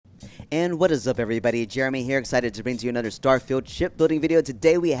And what is up, everybody? Jeremy here, excited to bring to you another Starfield shipbuilding video.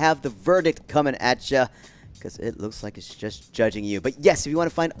 Today we have the verdict coming at you, because it looks like it's just judging you. But yes, if you want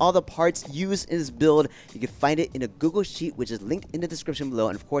to find all the parts used in this build, you can find it in a Google Sheet, which is linked in the description below.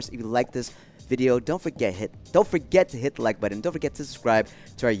 And of course, if you like this video, don't forget to hit the like button. Don't forget to subscribe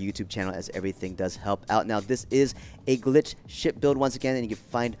to our YouTube channel, as everything does help out. Now, this is a glitch ship build once again, and you can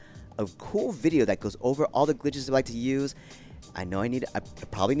find a cool video that goes over all the glitches I like to use. I know I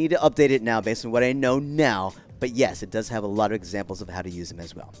probably need to update it now based on what I know now, but yes, it does have a lot of examples of how to use them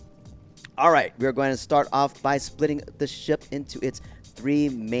as well. Alright, we're going to start off by splitting the ship into its 3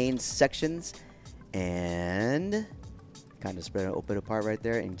 main sections, and kind of spread it open apart right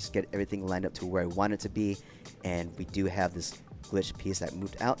there and just get everything lined up to where I want it to be. And we do have this glitch piece that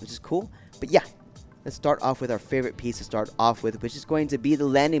moved out, which is cool. But yeah, let's start off with our favorite piece to start off with, which is going to be the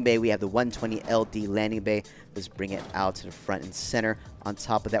landing bay. We have the 120 LD landing bay. Let's bring it out to the front and center. On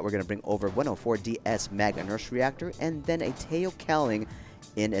top of that, we're going to bring over 104 DS mag inertial reactor, and then a tail cowling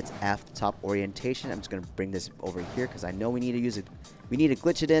in its aft top orientation. I'm just going to bring this over here because I know we need to use it. We need to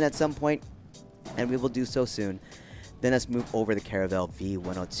glitch it in at some point, and we will do so soon. Then let's move over the Caravel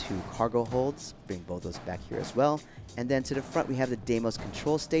V102 cargo holds. Bring both those back here as well. And then to the front, we have the Deimos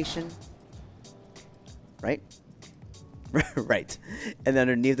control station. Right? Right. And then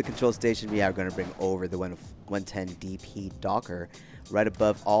underneath the control station, we are going to bring over the 110 DP Docker. Right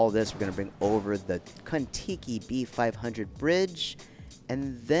above all this, we're going to bring over the Kontiki B500 bridge.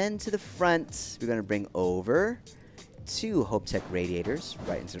 And then to the front, we're going to bring over 2 HopeTech radiators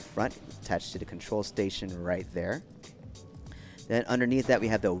right into the front, attached to the control station right there. Then underneath that, we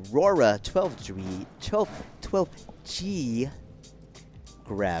have the Aurora 12G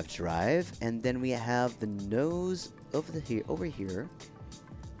grav drive, and then we have the nose over here,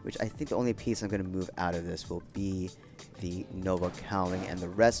 which I think the only piece I'm going to move out of this will be the Nova cowling, and the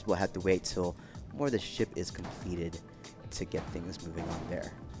rest will have to wait till more of the ship is completed to get things moving on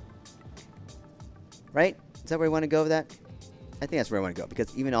there. Right? Is that where I want to go with that? I think that's where I want to go,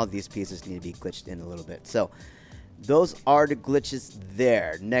 because even all these pieces need to be glitched in a little bit. So those are the glitches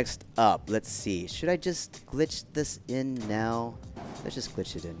there. Next up, let's see. Should I just glitch this in now? Let's just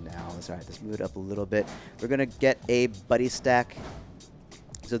glitch it in now. That's all right. Let's move it up a little bit. We're going to get a buddy stack.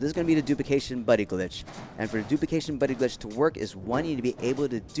 So this is going to be the duplication buddy glitch. And for the duplication buddy glitch to work is, one, you need to be able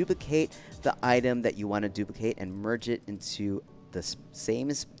to duplicate the item that you want to duplicate and merge it into the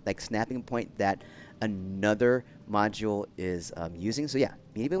same like snapping point that another module is using. So yeah,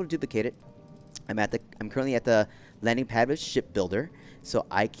 you need to be able to duplicate it. I'm currently at the landing pad with Shipbuilder, so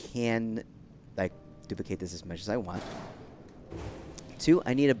I can like duplicate this as much as I want. 2,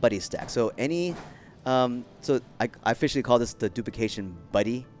 I need a buddy stack. So I officially call this the duplication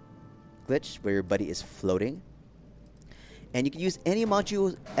buddy glitch, where your buddy is floating. And you can use any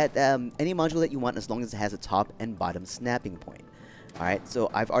module that you want, as long as it has a top and bottom snapping point. All right, so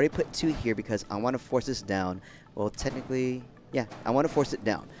I've already put 2 here because I want to force this down. Well, technically, yeah, I want to force it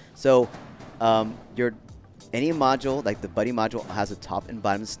down. So any module, like the buddy module, has a top and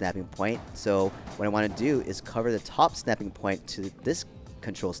bottom snapping point. So what I want to do is cover the top snapping point to this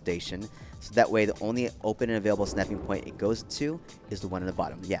control station, so that way the only open and available snapping point it goes to is the one on the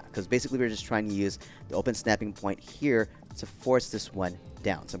bottom. Yeah, because basically we're just trying to use the open snapping point here to force this one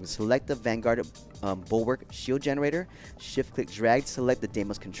down. So I'm going to select the Vanguard Bulwark Shield Generator, shift-click drag to select the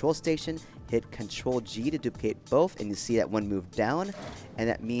Deimos control station, hit Control-G to duplicate both, and you see that one move down, and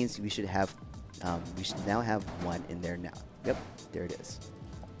that means we should now have one in there now. Yep, there it is.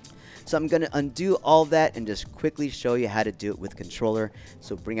 So I'm going to undo all that and just quickly show you how to do it with controller.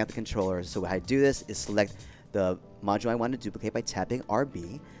 So bring out the controller. So what I do this is select the module I want to duplicate by tapping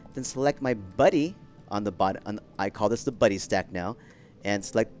RB, then select my buddy on the bottom. I call this the buddy stack now, and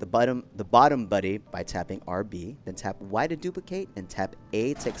select the bottom buddy by tapping RB, then tap Y to duplicate and tap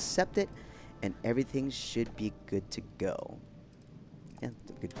A to accept it, and everything should be good to go. Yeah,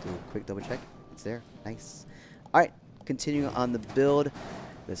 do a quick double check. It's there. Nice. All right, continuing on the build.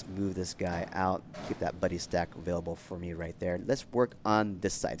 Let's move this guy out. Keep that buddy stack available for me right there. Let's work on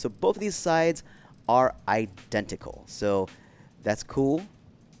this side. So both of these sides are identical. So that's cool.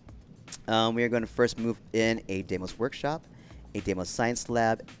 We are going to first move in a Deimos workshop, a Deimos science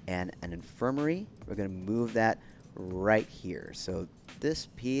lab, and an infirmary. We're going to move that right here. So this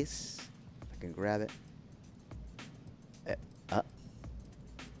piece, if I can grab it. There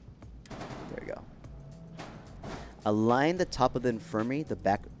we go. Align the top of the infirmary, the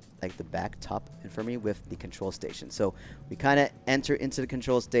back top infirmary, with the control station. So we kind of enter into the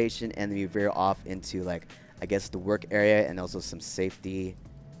control station, and then we veer off into, like, I guess, the work area, and also some safety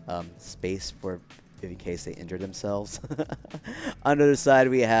space for in case they injure themselves. On the other side,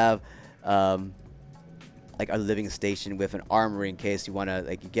 we have like a living station with an armory in case you want to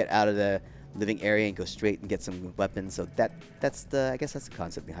like you get out of the living area and go straight and get some weapons. So that's the I guess that's the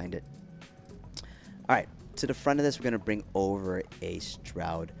concept behind it. All right, to the front of this, we're gonna bring over a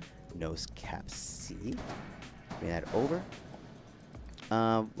Stroud nose cap C. Bring that over.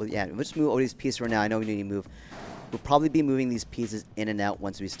 Well, yeah, we'll just move all these pieces right now. I know we need to move. We'll probably be moving these pieces in and out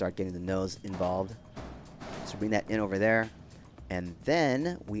once we start getting the nose involved. So bring that in over there. And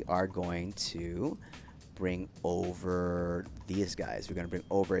then we are going to bring over these guys. We're going to bring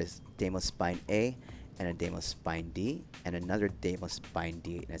over a Deimos Spine A and a Deimos Spine D and another Deimos Spine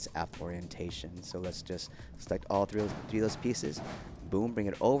D in its aft orientation. So let's just select all three of those pieces. Boom, bring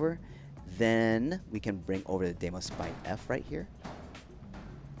it over. Then we can bring over the Deimos Spine F right here.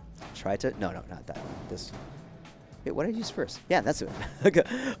 Try to, no, not that one. This. Wait, what did I use first? Yeah, that's it.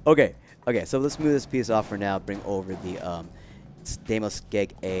 Okay, so let's move this piece off for now. Bring over the Deimos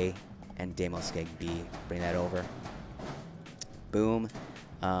Skeg A and Deimos Skeg B. Bring that over. Boom.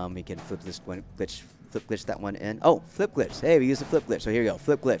 We can flip this one, flip glitch that one in. Oh, flip glitch. Hey, we used the flip glitch. So here we go.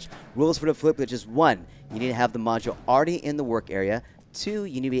 Flip glitch. Rules for the flip glitch is 1, you need to have the module already in the work area. 2,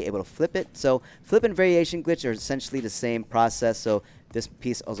 you need to be able to flip it. So flip and variation glitch are essentially the same process. So this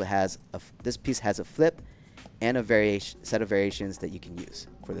piece also has a flip and a set of variations that you can use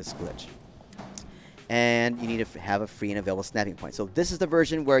for this glitch. And you need to have a free and available snapping point. So this is the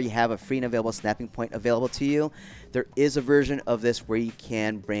version where you have a free and available snapping point available to you. There is a version of this where you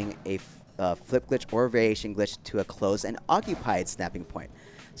can bring a flip glitch or a variation glitch to a closed and occupied snapping point.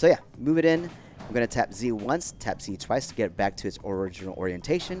 So yeah, move it in. I'm going to tap Z once, tap Z twice to get it back to its original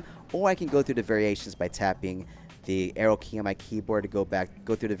orientation, or I can go through the variations by tapping the arrow key on my keyboard to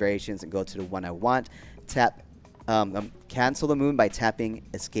go through the variations and go to the one I want. Tap cancel the movement by tapping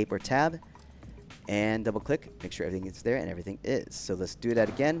escape or tab and double click, make sure everything is there, and everything is. So let's do that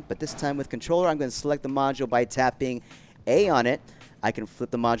again, but this time with controller. I'm going to select the module by tapping A on it. I can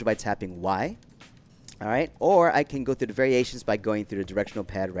flip the module by tapping Y. All right, or I can go through the variations by going through the directional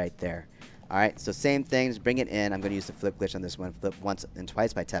pad right there. All right, so same thing, just bring it in. I'm going to use the flip glitch on this one. Flip once and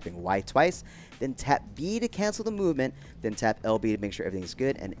twice by tapping Y twice. Then tap B to cancel the movement. Then tap LB to make sure everything's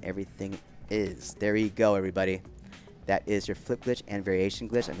good, and everything is. There you go, everybody. That is your flip glitch and variation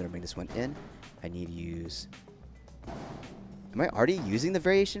glitch. I'm going to bring this one in. I need to use... Am I already using the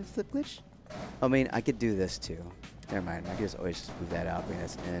variation flip glitch? I mean, I could do this too. Never mind. I could just always just move that out, bring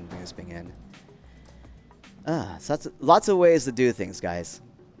this in, bring this thing in. So that's lots of ways to do things, guys.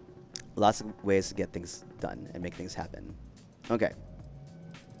 Lots of ways to get things done and make things happen. Okay.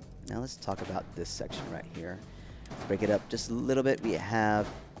 Now let's talk about this section right here. Break it up just a little bit. We have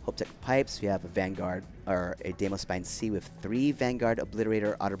Hope-Tech pipes. We have a Vanguard, or a Deimos Spine C with 3 Vanguard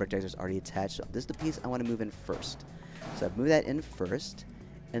Obliterator auto projectors already attached. So this is the piece I want to move in first. So I've moved that in first.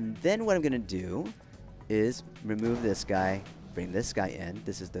 And then what I'm going to do is remove this guy, bring this guy in.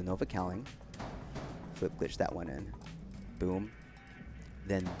 This is the Nova Cowling. Flip glitch that one in. Boom.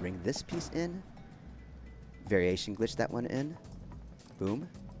 Then bring this piece in. Variation glitch that one in. Boom.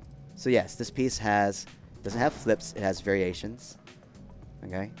 So yes, this piece doesn't have flips, it has variations.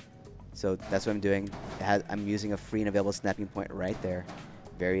 Okay, so that's what I'm doing. I'm using a free and available snapping point right there.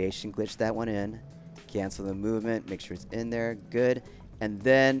 Variation glitch that one in. Cancel the movement, make sure it's in there, good. And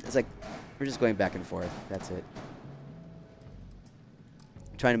then it's like we're just going back and forth. That's it.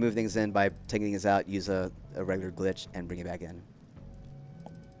 I'm trying to move things in by taking things out, use a regular glitch, and bring it back in.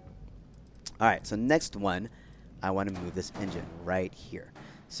 Alright, so next one, I want to move this engine right here.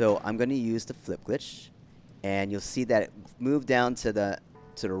 So I'm going to use the flip glitch, and you'll see that it moved down to the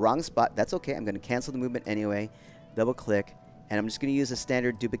wrong spot. That's okay. I'm going to cancel the movement anyway, double click, and I'm just going to use a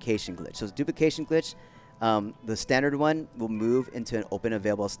standard duplication glitch. So duplication glitch, the standard one will move into an open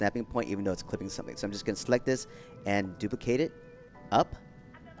available snapping point even though it's clipping something. So I'm just going to select this and duplicate it up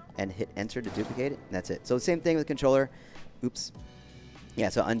and hit enter to duplicate it, and that's it. So same thing with controller. Oops. Yeah,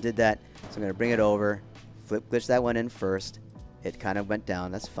 so I undid that. So I'm going to bring it over, flip glitch that one in first. It kind of went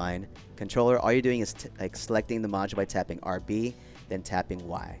down. That's fine. Controller, all you're doing is like selecting the module by tapping RB, then tapping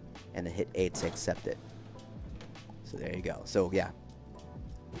Y, and then hit A to accept it. So there you go. So yeah,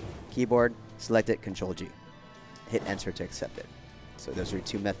 keyboard, select it, Control G. Hit enter to accept it. So those are your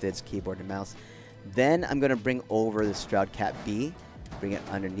 2 methods, keyboard and mouse. Then I'm going to bring over the Stroud Cap B, bring it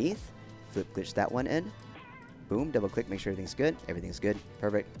underneath, flip glitch that one in. Boom, double click, make sure everything's good. Everything's good.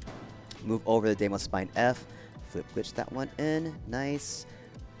 Perfect. Move over the Deimos Spine F, flip glitch that one in. Nice.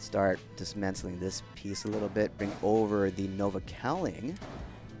 Start dismantling this piece a little bit. Bring over the Nova Cowling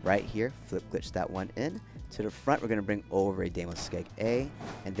right here. Flip glitch that one in. To the front, we're going to bring over a Deimos Skeg A.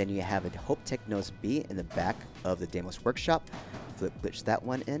 And then you have a Hope-Tech Nose B in the back of the Deimos Workshop. Flip glitch that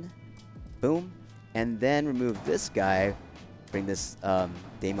one in. Boom. And then remove this guy. Bring this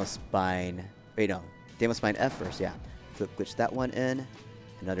Deimos Spine. Wait, no. Deimos Spine F first, yeah. Flip glitch that one in.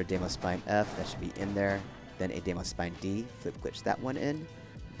 Another Deimos Spine F. That should be in there. Then a Deimos Spine D. Flip glitch that one in.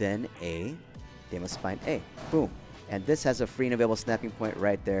 Then a Deimos Spine A. Boom. And this has a free and available snapping point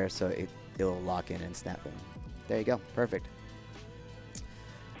right there, so it'll lock in and snap in. There you go. Perfect.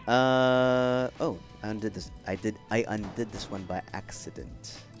 Oh, I undid this. I undid this one by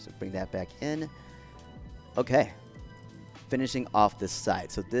accident. So bring that back in. Okay. Finishing off this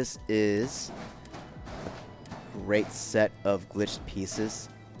side. So this is a great set of glitched pieces.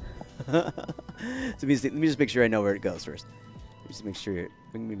 So let me just make sure I know where it goes first. Let me just make sure.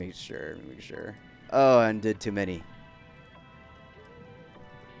 Let me make sure. Oh, I undid too many.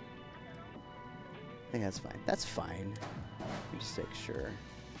 I think that's fine. That's fine. Let me just make sure.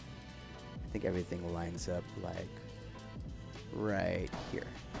 I think everything lines up like right here.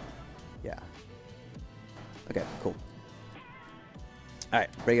 Yeah. Okay, cool. Alright,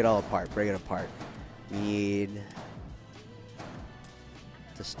 break it all apart. Break it apart. We need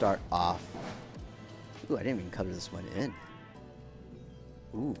to start off. Ooh, I didn't even color this one in.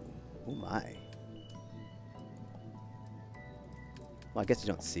 Ooh. Oh my. Well, I guess you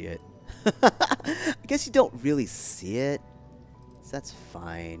don't see it. I guess you don't really see it. So that's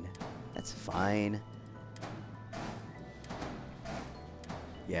fine. That's fine.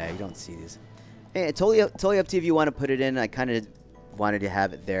 Yeah, you don't see these. Hey, totally up to you if you want to put it in. I kind of wanted to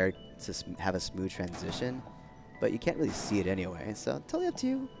have it there to have a smooth transition, but you can't really see it anyway. So totally up to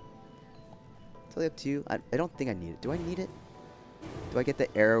you. Totally up to you. I don't think I need it. Do I need it? Do I get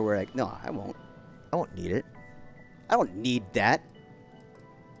the error where no, I won't. I won't need it. I don't need that.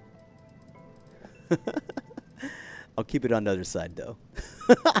 I'll keep it on the other side though.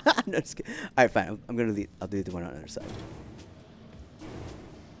 No, just kidding. All right, fine. I'm gonna leave. I'll do the one on the other side.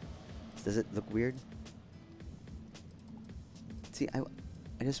 Does it look weird? See,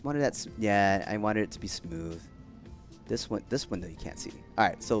 I just wanted that. Yeah, I wanted it to be smooth. This one though you can't see. All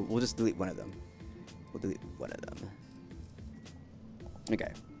right, so we'll just delete one of them. We'll delete one of them.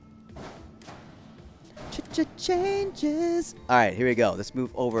 Okay. Changes. All right, here we go. Let's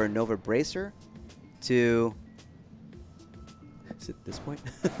move over Nova Bracer to. Is it this point?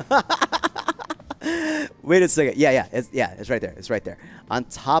 Wait a second. Yeah, it's right there. It's right there. On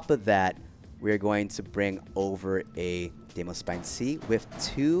top of that, we're going to bring over a Deimos Spine C with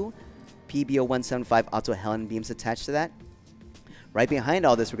two PBO-175 Auto Helen beams attached to that. Right behind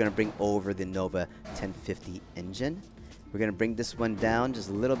all this, we're going to bring over the Nova 1050 engine. We're going to bring this one down just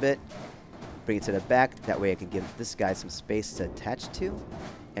a little bit. Bring it to the back. That way I can give this guy some space to attach to.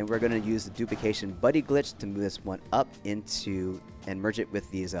 And we're going to use the duplication buddy glitch to move this one up into and merge it with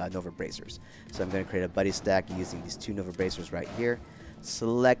these Nova Bracers. So I'm going to create a buddy stack using these two Nova Bracers right here.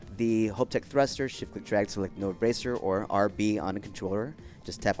 Select the HopeTech thruster, shift click drag, select Nova Bracer or RB on the controller.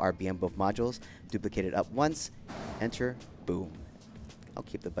 Just tap RB on both modules, duplicate it up once, enter, boom. I'll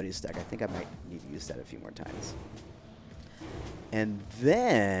keep the buddy stack. I think I might need to use that a few more times. And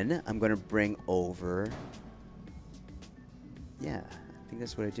then I'm going to bring over, yeah, I think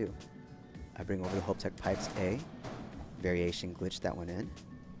that's what I do. I bring over the HopeTech Pipes A, variation glitch that one in,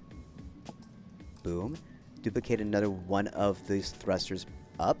 boom. Duplicate another one of these thrusters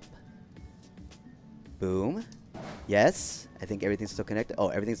up, boom. Yes, I think everything's still connected. Oh,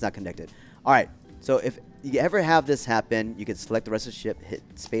 everything's not connected. All right, so if you ever have this happen, you can select the rest of the ship, hit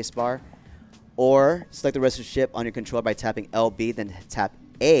spacebar, or select the rest of the ship on your controller by tapping LB, then tap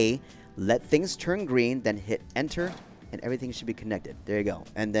A, let things turn green, then hit enter, and everything should be connected. There you go.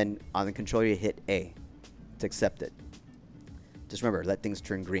 And then on the controller, you hit A to accept it. Just remember, let things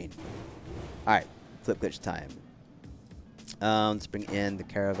turn green. All right, flip glitch time. Let's bring in the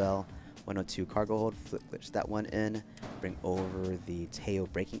Caravel 102 cargo hold, flip glitch that one in. Bring over the Teo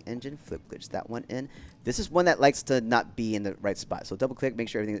braking engine, flip glitch that one in. This is one that likes to not be in the right spot. So double click, make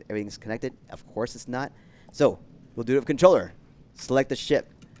sure everything's connected. Of course it's not. So we'll do it with controller. Select the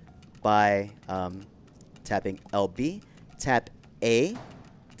ship by tapping LB, tap A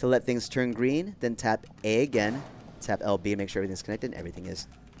to let things turn green, then tap A again, tap LB, make sure everything's connected, and everything is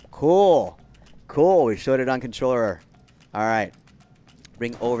cool. Cool, we showed it on controller. All right,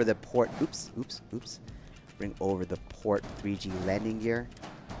 bring over the port, oops. Bring over the port 3G landing gear,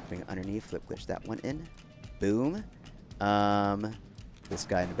 bring it underneath, flip glitch that one in, boom. This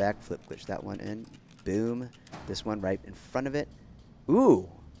guy in the back, flip glitch that one in, boom. This one right in front of it. Ooh,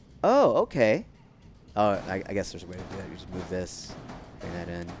 oh, okay. Oh, I guess there's a way to do that. You just move this, bring that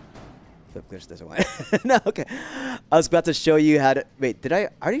in, flip glitch this one. No, okay. I was about to show you how to, wait, I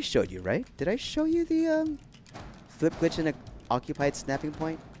already showed you, right? Did I show you the flip glitch in an occupied snapping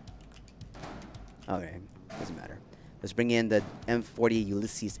point? Okay, doesn't matter. Let's bring in the M40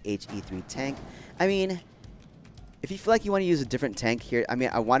 Ulysses HE3 tank. I mean, if you feel like you want to use a different tank here, I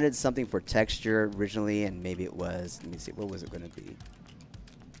mean, I wanted something for texture originally, and maybe it was, let me see, what was it going to be?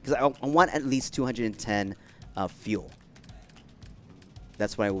 Because I want at least 210 fuel.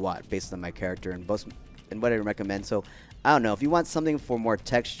 That's what I want based on my character and what I recommend. So, I don't know. If you want something for more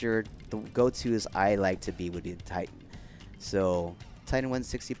texture, the go-tos I like to be would be the Titan. So, Titan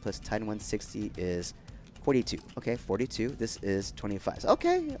 160 plus Titan 160 is 42. Okay, 42. This is 25. So,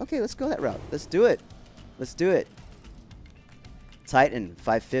 okay, let's go that route. Let's do it. Let's do it. Titan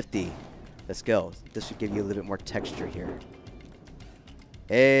 550. Let's go. This should give you a little bit more texture here.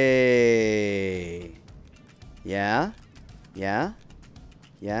 Hey. Yeah. Yeah.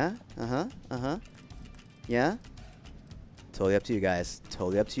 Yeah. Uh-huh. Uh-huh. Yeah. Totally up to you guys.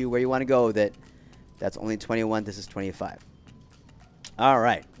 Totally up to you where you want to go with it. That's only 21. This is 25. All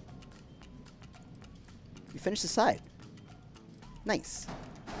right. We finished the side. Nice.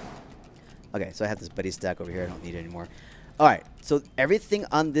 Okay, so I have this buddy stack over here. I don't need it anymore. All right, so everything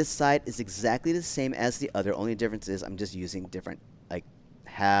on this side is exactly the same as the other. Only difference is I'm just using different, like,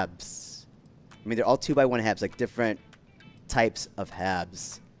 habs. I mean, they're all 2x1 habs, like different types of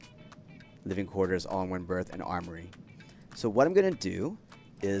habs. Living quarters, all-in-one berth, and armory. So what I'm going to do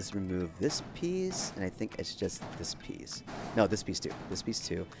is remove this piece, and I think it's just this piece. No, this piece too. This piece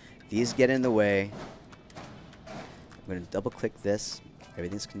too. These get in the way. I'm going to double-click this.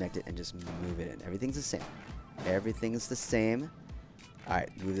 Everything's connected, and just move it in. Everything's the same. Everything's the same. All right,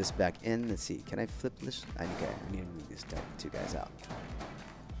 move this back in. Let's see. Can I flip this? Okay, I need to move these two guys out.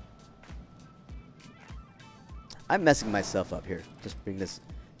 I'm messing myself up here. Just bring this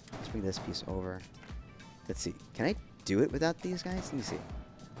piece over. Let's see. Can I do it without these guys? Let me see.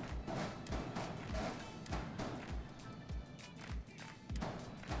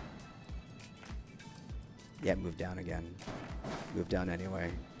 Yeah, move down again. Move down anyway.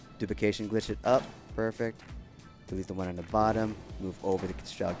 Duplication, glitch it up. Perfect. Delete the one on the bottom. Move over the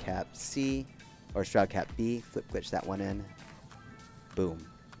Shroud Cap C. Or Shroud Cap B. Flip glitch that one in. Boom.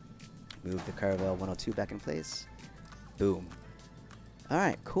 Move the Caravelle 102 back in place. Boom.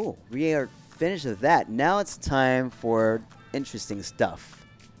 Alright, cool. We are finished with that. Now it's time for interesting stuff.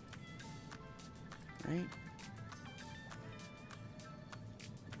 Right?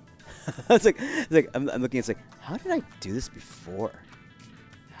 it's like I'm looking, it's like, how did I do this before?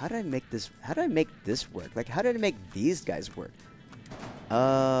 How did I make this work? Like, how did I make these guys work?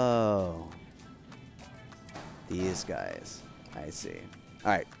 Oh. These guys. I see.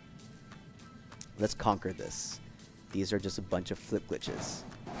 Alright. Let's conquer this. These are just a bunch of flip glitches.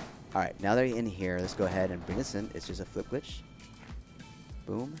 Alright, now that you're in here, let's go ahead and bring this in. It's just a flip glitch.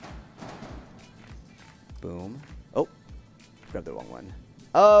 Boom. Boom. Oh. Grabbed the wrong one.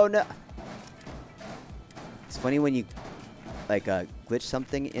 Oh, no. It's funny when you like glitch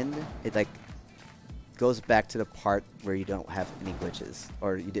something in, it like goes back to the part where you don't have any glitches,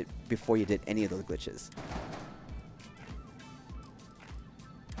 or you did before you did any of those glitches.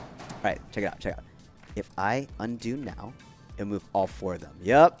 All right, check it out, check it out. If I undo now, it'll move all four of them.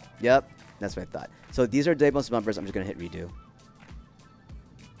 Yep, that's what I thought. So these are Deimos bumpers. I'm just gonna hit redo.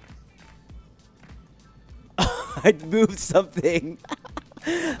 I moved something.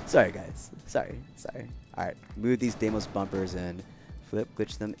 Sorry, guys. Sorry. All right, move these Deimos bumpers and flip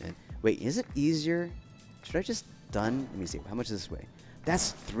glitch them in. Wait, is it easier? Should I just done? Let me see. How much does this weigh?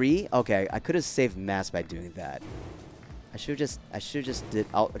 That's 3. Okay, I could have saved mass by doing that. I should just did.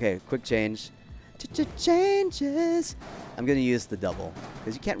 Okay, quick change. Changes. I'm gonna use the double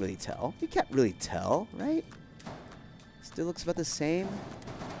because you can't really tell. You can't really tell, right? Still looks about the same.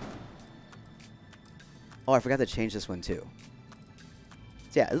 Oh, I forgot to change this one too.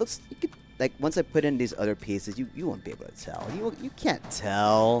 So yeah, it looks. You could, like once I put in these other pieces, you won't be able to tell. You can't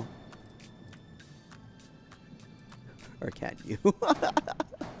tell. Or can you?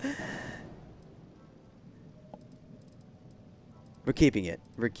 We're keeping it.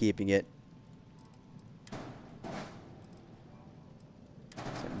 We're keeping it.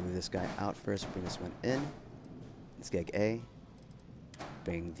 So move this guy out first. Bring this one in. Let's get A.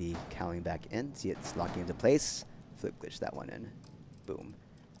 Bring the cowling back in. See, it's locking into place. Flip glitch that one in. Boom.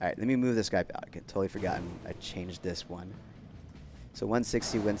 All right, let me move this guy out. I totally forgotten. I changed this one. So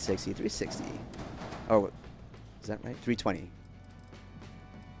 160, 160, 360. Oh, is that right? 320.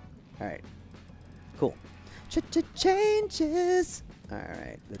 All right. Cool. Changes. All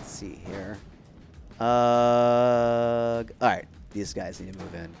right, let's see here. All right, these guys need to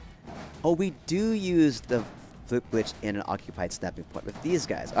move in. Oh, we do use the flip glitch in an occupied snapping point with these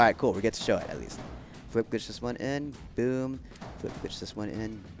guys. All right, cool. We get to show it at least. Flip glitch this one in. Boom. Flip glitch this one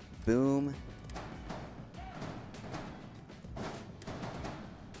in. Boom.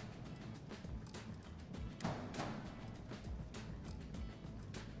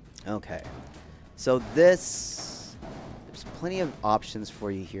 Okay. So this, there's plenty of options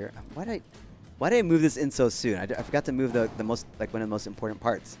for you here. Why did I move this in so soon? I forgot to move the most, like one of the most important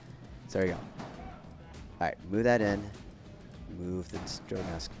parts. So there you go. All right, move that in. Move the strobe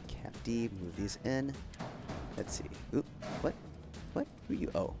mouse cap D. Move these in. Let's see. Oop. What? What? Who you?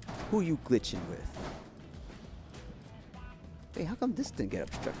 Oh, who you glitching with? Hey, how come this didn't get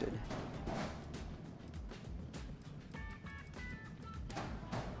obstructed?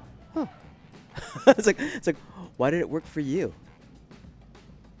 Huh. it's like, why did it work for you?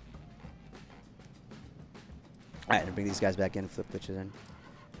 All right, bring these guys back in. Flip glitches in.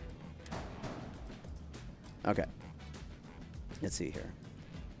 Okay. Let's see here.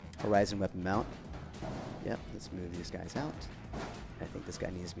 Horizon weapon mount. Yep. Let's move these guys out. I think this guy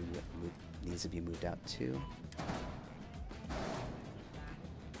needs to be moved out too.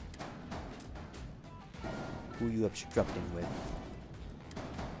 Who you obstructing with?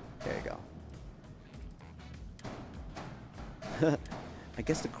 There you go. I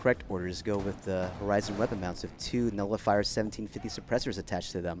guess the correct orders go with the Horizon weapon mounts with 2 Nullifier 1750 suppressors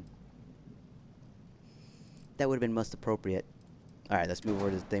attached to them. That would have been most appropriate. Alright, let's move over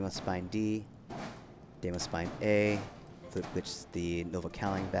to Deimos Spine D. Deimos Spine A. Flip glitch the Nova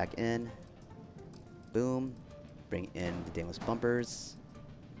Cowling back in. Boom. Bring in the Deimos bumpers.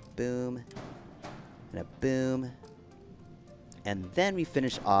 Boom. And a boom. And then we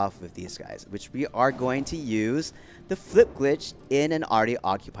finish off with these guys, which we are going to use the flip glitch in an already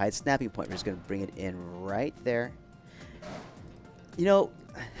occupied snapping point. We're just going to bring it in right there. You know,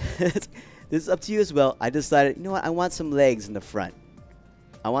 this is up to you as well. I decided, you know what, I want some legs in the front.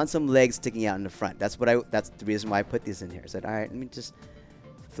 I want some legs sticking out in the front. That's the reason why I put these in here. I said, all right, let me just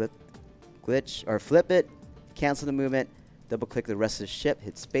flip glitch or flip it, cancel the movement, double click the rest of the ship,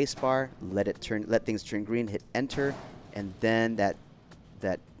 hit spacebar, let things turn green, hit enter. And then that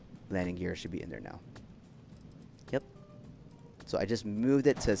landing gear should be in there now. Yep. So I just moved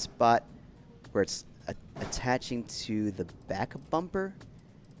it to a spot where it's attaching to the back bumper.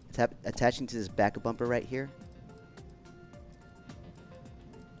 It's attaching to this back bumper right here.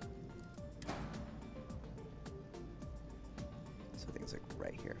 So things like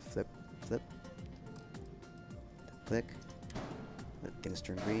right here. Flip, flip. Click. Let things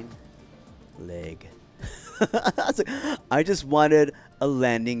turn green. Leg. I just wanted a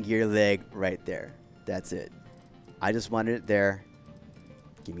landing gear leg right there. That's it. I just wanted it there.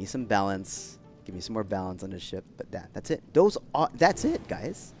 Give me some balance. Give me some more balance on the ship. But that's it. That's it,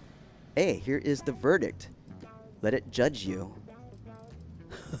 guys. Hey, here is the verdict. Let it judge you.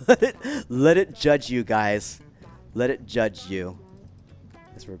 Let it judge you, guys. Let it judge you.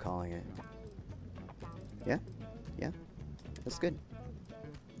 That's what we're calling it. Yeah? Yeah? That's good.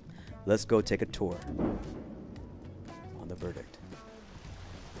 Let's go take a tour. The verdict.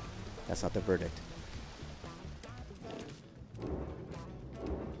 That's not the verdict.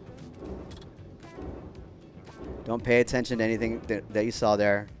 Don't pay attention to anything that you saw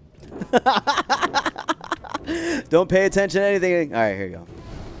there. Don't pay attention to anything. All right, here you go.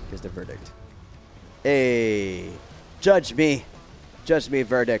 Here's the verdict. Hey, judge me. Judge me,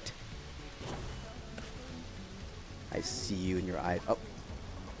 verdict. I see you in your eye. Oh.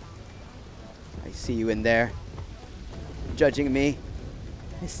 I see you in there. Judging me.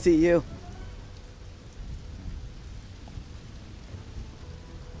 I see you.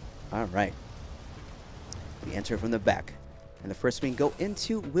 All right. We enter from the back. And the first we can go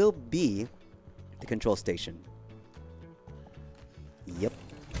into will be the control station. Yep.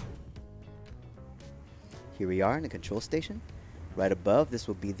 Here we are in the control station. Right above, this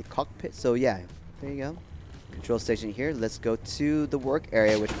will be the cockpit. So yeah, there you go. Control station here. Let's go to the work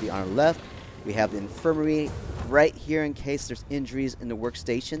area, which will be on our left. We have the infirmary right here in case there's injuries in the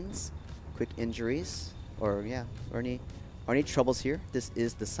workstations. Quick injuries. Or yeah, or any troubles here. This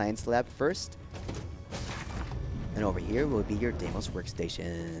is the science lab first. And over here will be your Deimos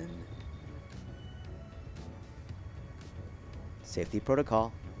workstation. Safety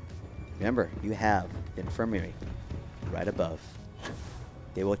protocol. Remember, you have the infirmary right above.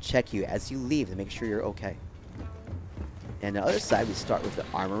 They will check you as you leave to make sure you're okay. And the other side, we start with the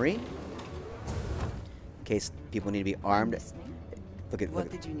armory. In case people need to be armed. Look at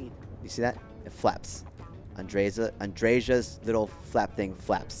What did you need? You see that? It flaps. Andreja's little flap thing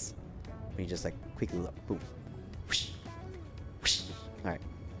flaps. When you just like quickly look. Boom. Whoosh. Whoosh. Alright.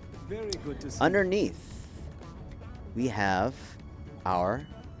 Very good to see. Underneath, we have our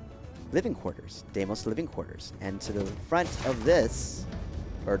living quarters. Deimos living quarters. And to the front of this,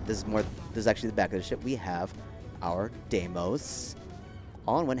 or this is actually the back of the ship, we have our Deimos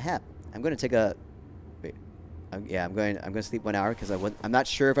all in one hat. I'm going to take a... Wait. Yeah, I'm going to sleep 1 hour because I'm not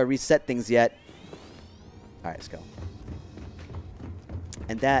sure if I reset things yet. All right, let's go.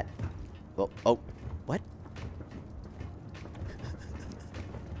 And that. Well, oh, what?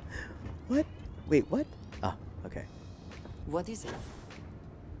 What? Wait, what? Oh, okay. What is it?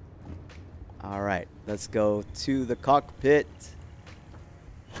 All right, let's go to the cockpit.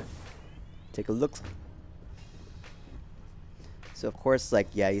 Take a look. So of course, like,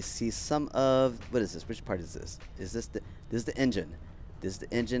 yeah, you see some of, what is this? Which part is this? This is the engine. This is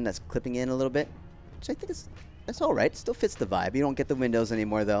the engine that's clipping in a little bit, which I think that's all right. Still fits the vibe. You don't get the windows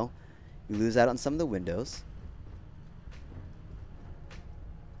anymore though. You lose out on some of the windows.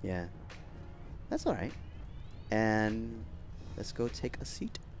 Yeah, that's all right. And let's go take a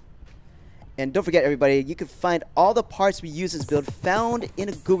seat. And don't forget, everybody, you can find all the parts we use in this build found in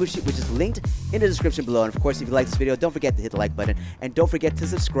a Google Sheet, which is linked in the description below. And of course, if you like this video, don't forget to hit the like button. And don't forget to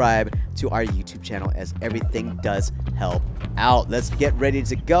subscribe to our YouTube channel, as everything does help out. Let's get ready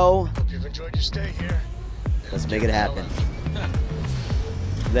to go. Hope you've enjoyed your stay here. Let's make it happen.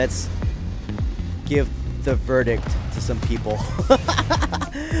 Let's give the verdict to some people.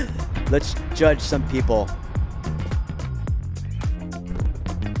 Let's judge some people.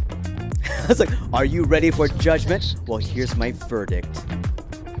 I was like, are you ready for judgment? Well, here's my verdict.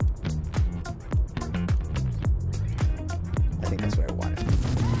 I think that's where I want it.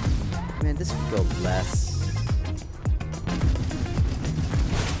 Man, this could go less.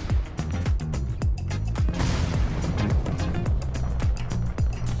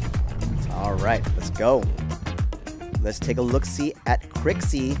 All right, let's go. Let's take a look-see at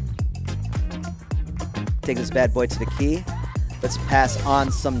Crixie. Take this bad boy to the key. Let's pass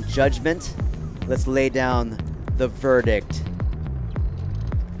on some judgment. Let's lay down the verdict.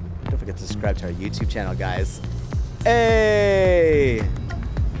 Don't forget to subscribe to our YouTube channel, guys. Hey!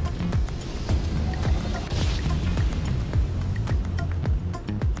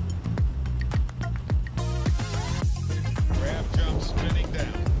 Grab jump spinning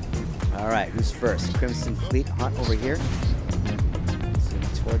down. All right, who's first? Crimson Fleet Hunt over here. Zoom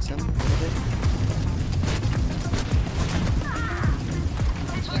towards him a little bit.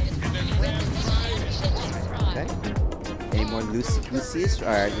 Okay. Any more Lucy Goosies? All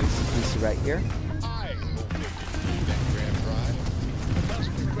right, Lucy Goosey right here. I will give you that grab drive.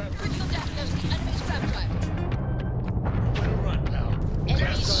 Way to run, pal.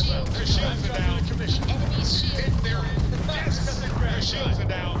 Their shields are down. Their shields are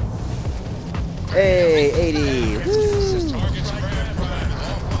down. Hey, 80. Woo. Target's grab drive is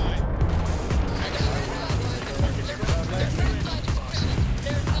offline.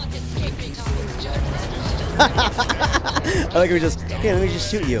 I like we just, hey, let me just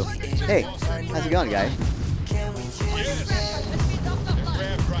shoot you. Hey, how's it going, guy? Yes. The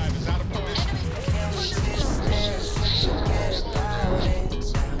grab drive is out of position.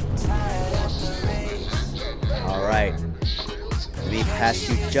 All right. Let me pass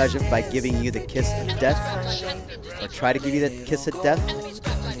you judgment by giving you the kiss of death. Or try to give you the kiss of death.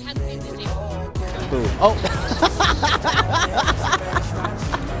 Boom. Oh!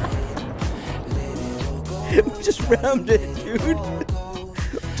 Just rammed it, dude.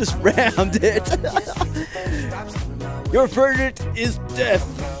 Just rammed it. Your verdict is death.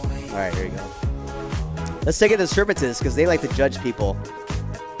 All right, here you go. Let's take it to Serpentis, because they like to judge people.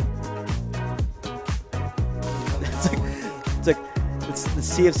 Let's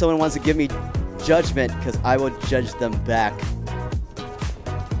see if someone wants to give me judgment, because I will judge them back.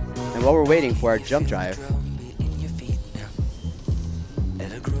 And while we're waiting for our jump drive.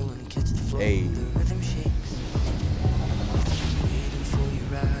 Hey.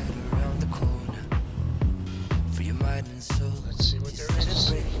 Let's see what there is to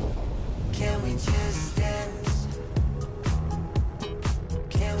see. Can we just dance?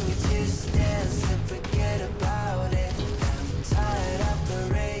 Can we just dance and forget about it? I'm tired of the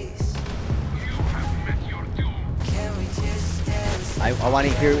race. You have met your doom. Can we just dance? I want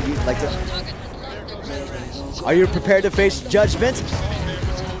to hear what you'd like to. Are you prepared to face judgment?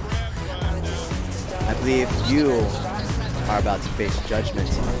 I believe you are about to face judgment.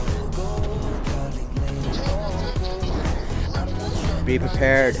 Be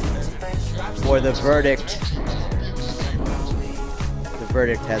prepared for the verdict. The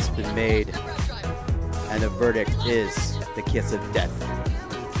verdict has been made, and the verdict is the kiss of death.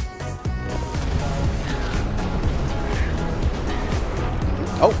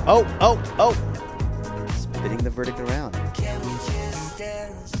 Oh, oh, oh, oh! Spinning the verdict around. Can we just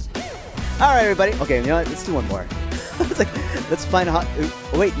dance? All right, everybody. Okay, you know what? Let's do one more. It's like, let's find a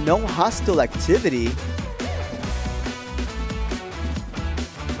oh, wait, no hostile activity.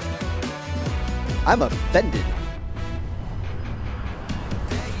 I'm offended.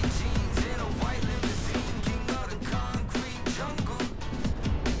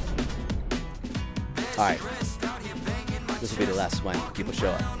 Alright. This will be the last one. People show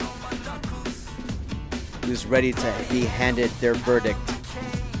up. Who's ready to be handed their verdict?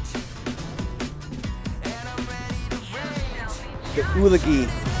 The Oolagi.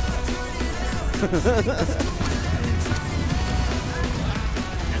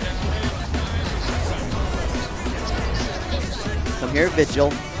 Come here,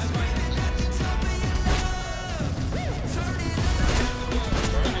 Vigil.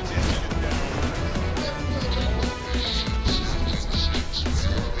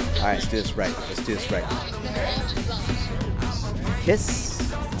 Alright, let's do this right. Let's do this right.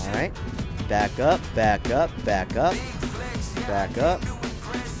 Kiss. Alright. Back up, back up, back up. Back up.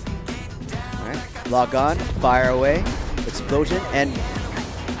 Alright. Log on. Fire away. Explosion. And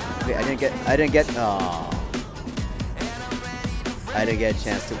wait, I didn't get oh. I didn't get a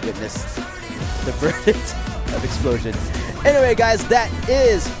chance to witness the verdict of explosion. Anyway, guys, that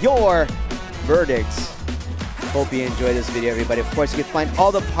is your verdict. Hope you enjoyed this video, everybody. Of course, you can find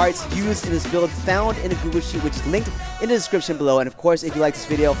all the parts used in this build found in a Google Sheet, which is linked in the description below. And of course, if you like this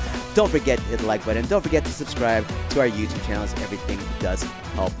video, don't forget to hit the like button. Don't forget to subscribe to our YouTube channels. Everything does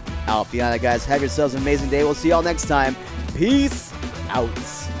help out. Beyond that, guys, have yourselves an amazing day. We'll see you all next time. Peace out.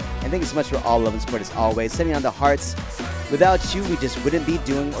 And thank you so much for all love and support as always. Sending on the hearts. Without you, we just wouldn't be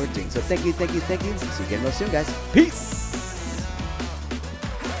doing what we're doing. So thank you, thank you, thank you. See you again real soon, guys. Peace.